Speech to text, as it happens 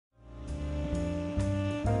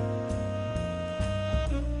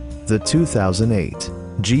the 2008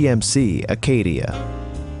 GMC Acadia.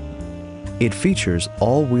 It features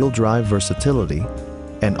all-wheel drive versatility,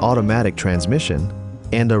 an automatic transmission,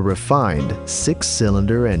 and a refined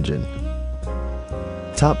 6-cylinder engine.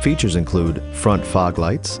 Top features include front fog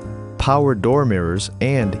lights, power door mirrors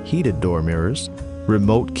and heated door mirrors,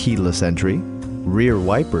 remote keyless entry, rear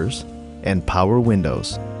wipers, and power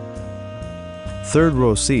windows.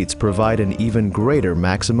 Third-row seats provide an even greater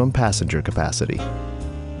maximum passenger capacity.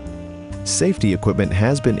 Safety equipment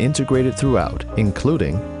has been integrated throughout,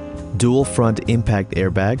 including dual front impact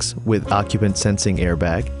airbags with occupant sensing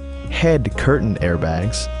airbag, head curtain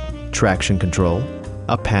airbags, traction control,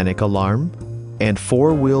 a panic alarm, and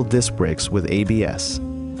 4-wheel disc brakes with ABS.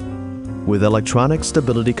 With electronic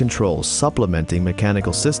stability control supplementing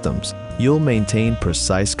mechanical systems, you'll maintain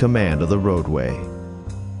precise command of the roadway.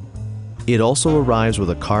 It also arrives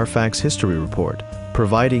with a Carfax history report,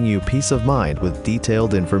 providing you peace of mind with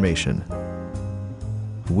detailed information.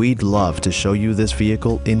 We'd love to show you this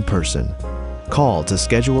vehicle in person. Call to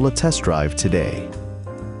schedule a test drive today.